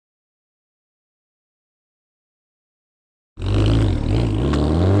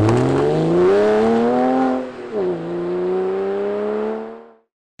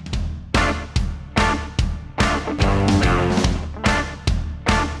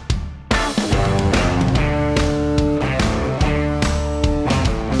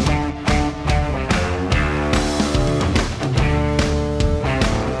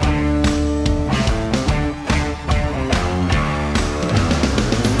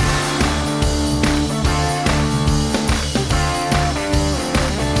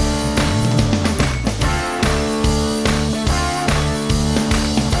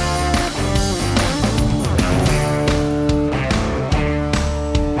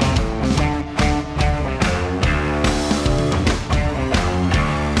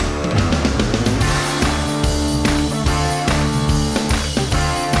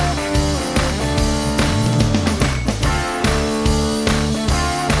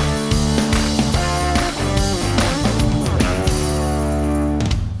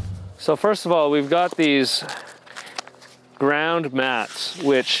So first of all, we've got these ground mats,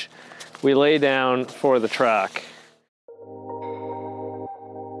 which we lay down for the track.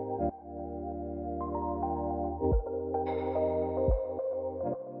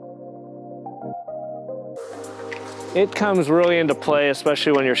 It comes really into play,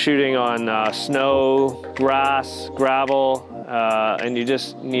 especially when you're shooting on snow, grass, gravel, and you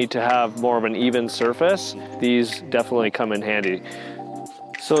just need to have more of an even surface. These definitely come in handy.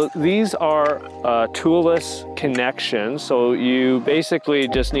 So these are toolless connections, so you basically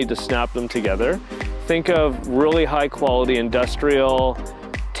just need to snap them together. Think of really high quality industrial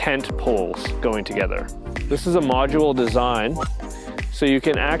tent poles going together. This is a modular design, so you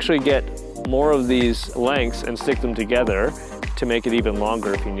can actually get more of these lengths and stick them together to make it even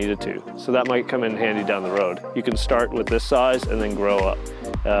longer if you needed to. So that might come in handy down the road. You can start with this size and then grow up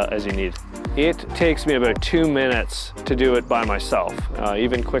as you need. It takes me about 2 minutes to do it by myself,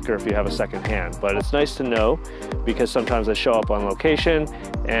 even quicker if you have a second hand. But it's nice to know because sometimes I show up on location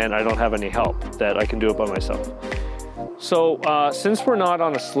and I don't have any help, that I can do it by myself. So since we're not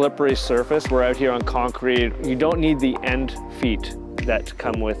on a slippery surface, we're out here on concrete, you don't need the end feet that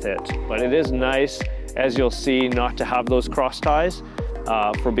come with it. But it is nice, as you'll see, not to have those cross ties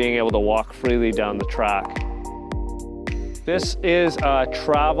for being able to walk freely down the track. This is a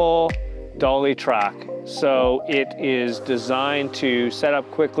travel dolly track, so it is designed to set up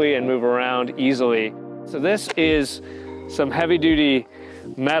quickly and move around easily. So this is some heavy-duty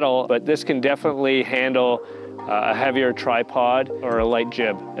metal, but this can definitely handle a heavier tripod or a light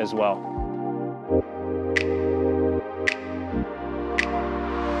jib as well.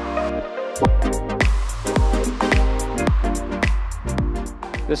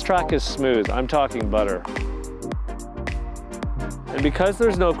 This track is smooth, I'm talking butter. And because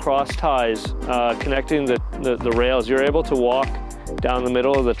there's no cross ties connecting the rails, you're able to walk down the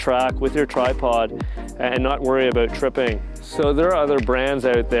middle of the track with your tripod and not worry about tripping. So there are other brands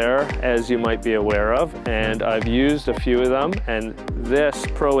out there, as you might be aware of, and I've used a few of them, and this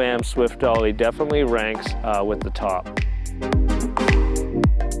Proaim Swift Dolly definitely ranks with the top.